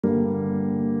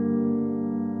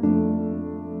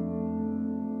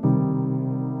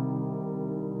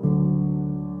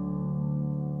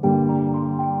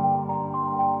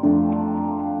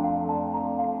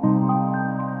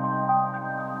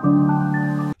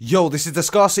Yo, this is the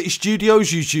Scarcity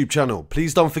Studios YouTube channel.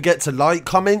 Please don't forget to like,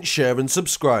 comment, share and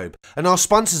subscribe. And our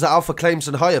sponsors at Alpha Claims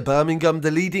and Hire Birmingham,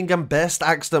 the leading and best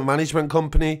accident management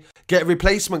company. Get a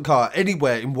replacement car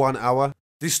anywhere in 1 hour.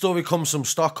 This story comes from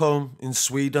Stockholm in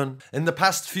Sweden. In the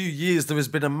past few years there has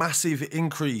been a massive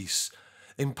increase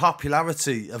in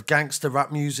popularity of gangster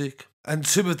rap music. And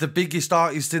two of the biggest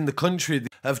artists in the country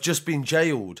have just been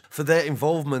jailed for their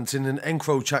involvement in an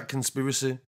Encrochat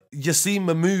conspiracy. Yasin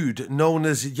Mahamoud, known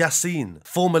as Yasin,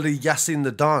 formerly Yasin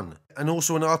the Don, and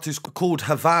also an artist called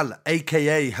Haval,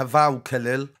 aka Haval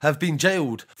Khalil, have been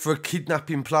jailed for a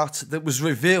kidnapping plot that was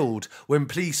revealed when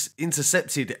police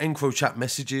intercepted Encrochat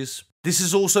messages. This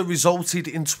has also resulted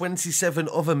in 27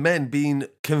 other men being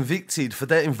convicted for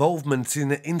their involvement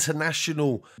in an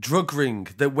international drug ring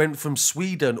that went from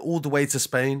Sweden all the way to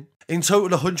Spain. In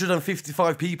total,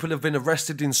 155 people have been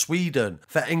arrested in Sweden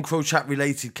for Encrochat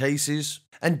related cases.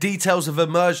 And details have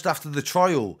emerged after the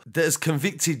trial that has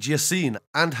convicted Yasin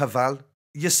and Haval.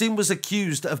 Yasin was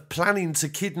accused of planning to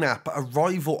kidnap a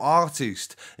rival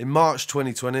artist in March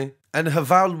 2020. And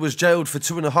Haval was jailed for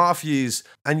 2.5 years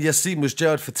and Yasin was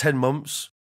jailed for 10 months.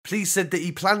 Police said that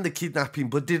he planned the kidnapping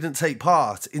but didn't take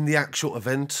part in the actual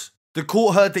event. The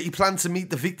court heard that he planned to meet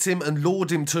the victim and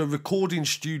lured him to a recording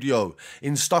studio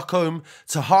in Stockholm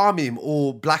to harm him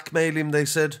or blackmail him, they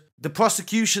said. The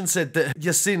prosecution said that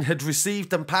Yasin had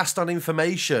received and passed on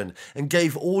information and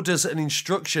gave orders and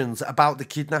instructions about the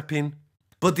kidnapping.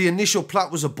 But the initial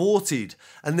plot was aborted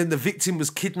and then the victim was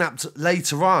kidnapped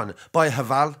later on by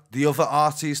Haval, the other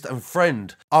artist and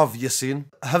friend of Yasin.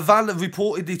 Haval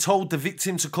reportedly told the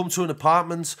victim to come to an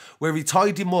apartment where he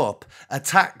tied him up,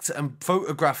 attacked and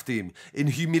photographed him in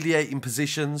humiliating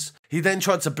positions. He then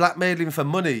tried to blackmail him for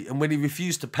money, and when he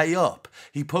refused to pay up,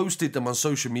 he posted them on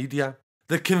social media.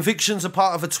 The convictions are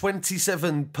part of a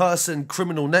 27-person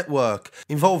criminal network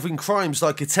involving crimes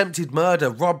like attempted murder,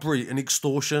 robbery and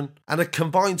extortion, and a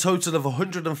combined total of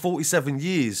 147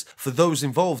 years for those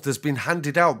involved has been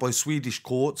handed out by Swedish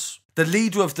courts. The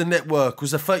leader of the network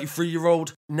was a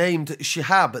 33-year-old named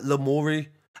Shihab Lamori,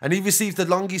 and he received the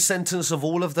longest sentence of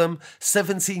all of them,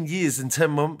 17 years and 10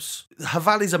 months.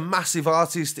 Haval is a massive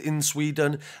artist in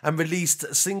Sweden and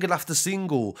released single after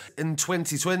single in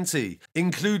 2020,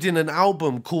 including an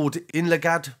album called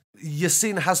Inlagad.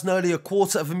 Yasin has nearly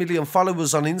 250,000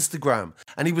 followers on Instagram,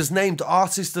 and he was named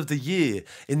Artist of the Year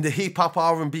in the Hip Hop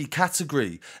R&B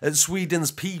category at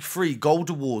Sweden's P3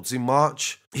 Gold Awards in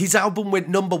March. His album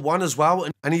went #1 as well,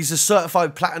 and he's a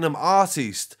certified platinum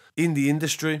artist in the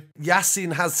industry.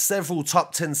 Yasin has several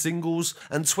top 10 singles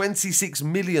and 26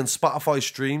 million Spotify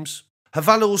streams.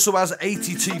 Haval also has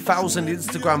 82,000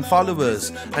 Instagram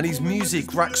followers and his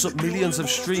music racks up millions of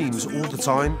streams all the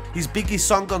time. His biggest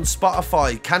song on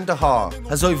Spotify, Kandahar,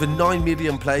 has over 9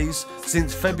 million plays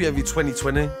since February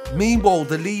 2020. Meanwhile,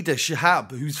 the leader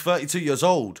Shihab, who's 32 years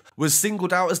old, was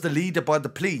singled out as the leader by the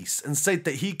police and said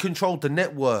that he controlled the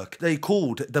network they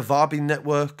called the Varbyn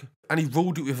Network, and he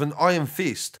ruled it with an iron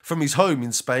fist from his home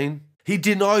in Spain. He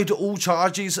denied all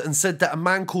charges and said that a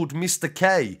man called Mr.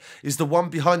 K is the one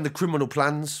behind the criminal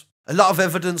plans. A lot of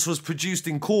evidence was produced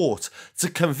in court to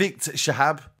convict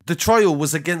Shihab. The trial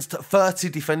was against 30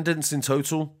 defendants in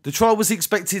total. The trial was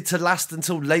expected to last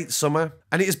until late summer,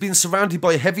 and it has been surrounded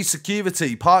by heavy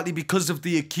security, partly because of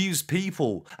the accused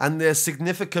people and their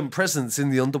significant presence in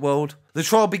the underworld. The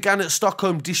trial began at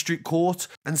Stockholm District Court,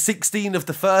 and 16 of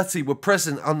the 30 were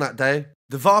present on that day.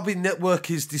 The Varbyn Network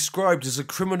is described as a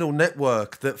criminal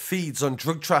network that feeds on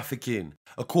drug trafficking,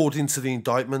 according to the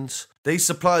indictment. They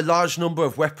supply a large number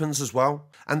of weapons as well,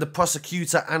 and the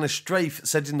prosecutor Anna Strafe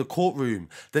said in the courtroom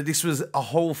that this was a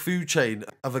whole food chain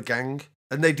of a gang,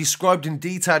 and they described in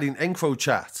detail in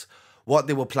Encrochat what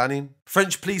they were planning.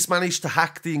 French police managed to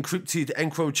hack the encrypted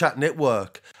Encrochat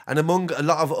network, and among a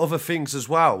lot of other things as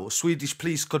well, Swedish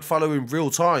police could follow in real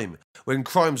time when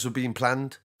crimes were being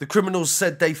planned. The criminals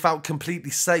said they felt completely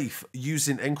safe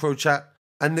using Encrochat,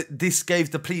 and that this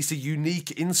gave the police a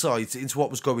unique insight into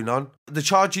what was going on. The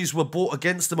charges were brought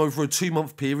against them over a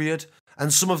 2-month period,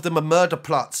 and some of them are murder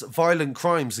plots, violent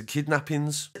crimes and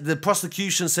kidnappings. The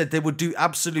prosecution said they would do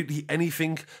absolutely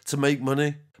anything to make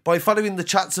money. By following the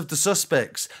chats of the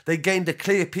suspects, they gained a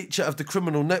clear picture of the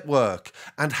criminal network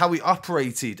and how it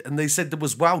operated, and they said it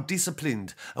was well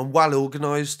disciplined and well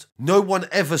organised. No one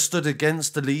ever stood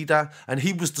against the leader, and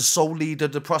he was the sole leader,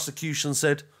 the prosecution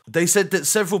said. They said that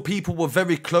several people were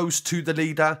very close to the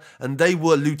leader, and they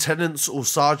were lieutenants or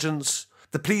sergeants.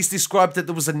 The police described that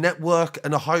there was a network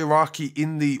and a hierarchy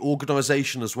in the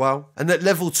organisation as well, and at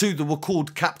level 2 they were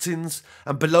called captains,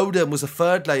 and below them was a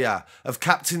third layer of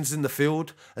captains in the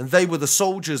field, and they were the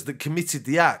soldiers that committed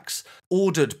the acts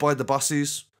ordered by the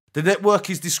bosses. The network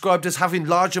is described as having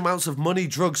large amounts of money,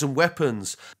 drugs and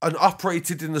weapons, and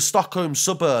operated in the Stockholm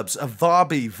suburbs of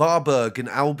Varbyn, Varberg and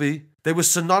Alby. They were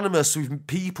synonymous with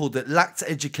people that lacked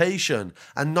education,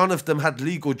 and none of them had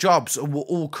legal jobs and were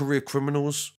all career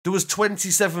criminals. There was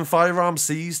 27 firearms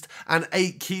seized and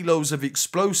 8 kilos of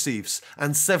explosives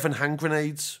and 7 hand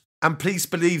grenades. And police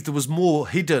believe there was more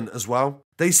hidden as well.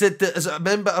 They said that as a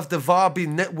member of the Varbyn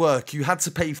Network, you had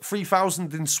to pay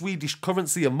 3,000 in Swedish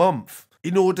currency a month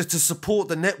in order to support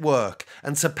the network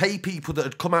and to pay people that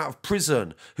had come out of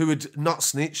prison who had not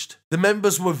snitched. The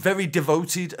members were very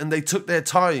devoted and they took their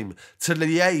time to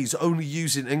liaise only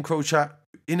using Encrochat.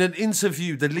 In an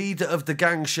interview, the leader of the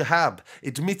gang, Shahab,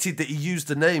 admitted that he used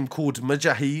the name called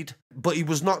Mujahid, but he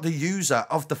was not the user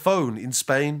of the phone in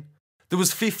Spain. There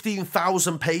was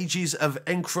 15,000 pages of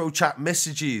Encrochat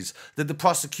messages that the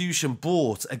prosecution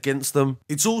brought against them.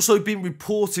 It's also been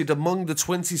reported among the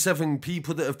 27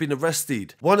 people that have been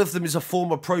arrested. One of them is a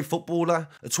former pro footballer,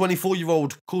 a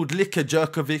 24-year-old called Lika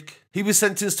Jerkovic. He was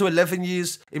sentenced to 11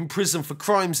 years in prison for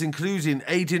crimes including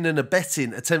aiding and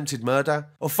abetting attempted murder.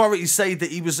 Authorities say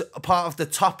that he was a part of the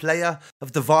top layer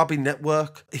of the Varbyn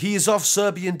network. He is of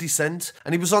Serbian descent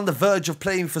and he was on the verge of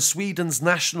playing for Sweden's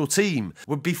national team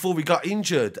before he got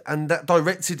injured, and that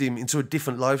directed him into a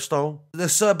different lifestyle. The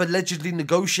Serb allegedly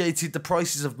negotiated the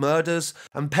prices of murders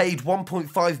and paid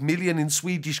 1.5 million in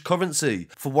Swedish currency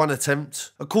for one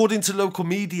attempt. According to local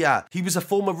media, he was a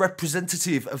former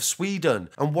representative of Sweden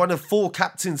and one of 4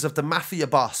 captains of the mafia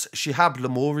boss Shihab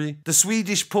Lamori. The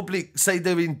Swedish public say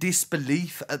they're in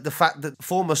disbelief at the fact that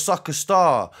former soccer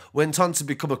star went on to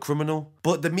become a criminal,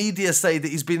 but the media say that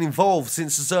he's been involved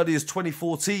since as early as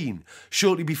 2014,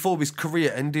 shortly before his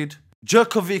career ended.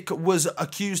 Jerkovic was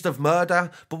accused of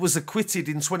murder but was acquitted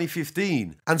in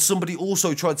 2015, and somebody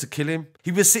also tried to kill him.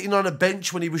 He was sitting on a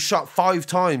bench when he was shot 5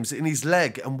 times in his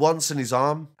leg and once in his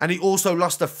arm, and he also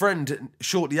lost a friend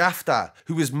shortly after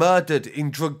who was murdered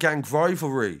in drug gang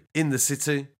rivalry in the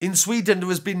city. In Sweden, there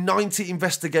has been 90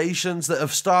 investigations that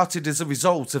have started as a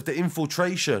result of the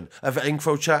infiltration of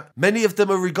Encrochat. Many of them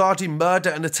are regarding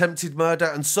murder and attempted murder,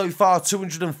 and so far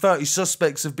 230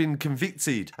 suspects have been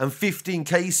convicted and 15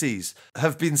 cases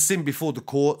have been seen before the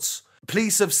courts.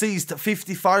 Police have seized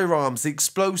 50 firearms,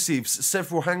 explosives,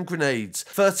 several hand grenades,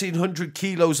 1,300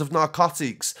 kilos of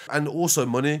narcotics and also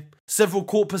money. Several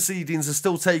court proceedings are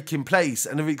still taking place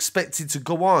and are expected to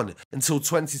go on until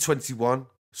 2021.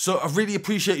 So I really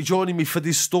appreciate you joining me for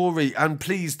this story, and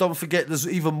please don't forget there's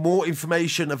even more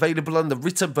information available on the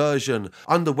written version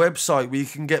on the website where you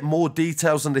can get more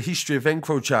details on the history of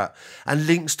Encrochat and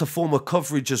links to former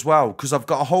coverage as well, because I've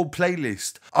got a whole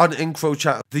playlist on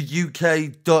Encrochat, the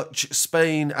UK, Dutch,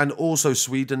 Spain and also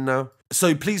Sweden now.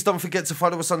 So please don't forget to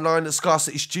follow us online at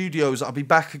Scarcity Studios. I'll be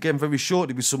back again very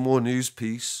shortly with some more news.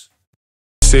 Peace.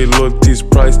 Say loyalty is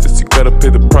priceless, you gotta pay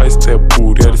the price till jag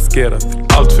bor. Jag riskerar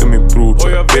allt för min bror,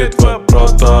 och jag vet vad jag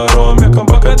pratar om. Jag kan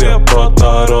backa det jag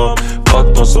pratar om.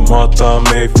 Fuck de som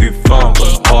hatar mig, fy fan vad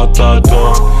jag hatar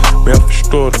dem. Men jag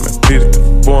förstår dem, jag blir lite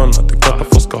förvånad. Det är klart att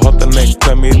folk ska hata när jag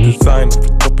klär mig i design.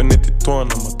 Från toppen ner till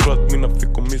tårna, man tror att mina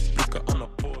fickor missbrukar.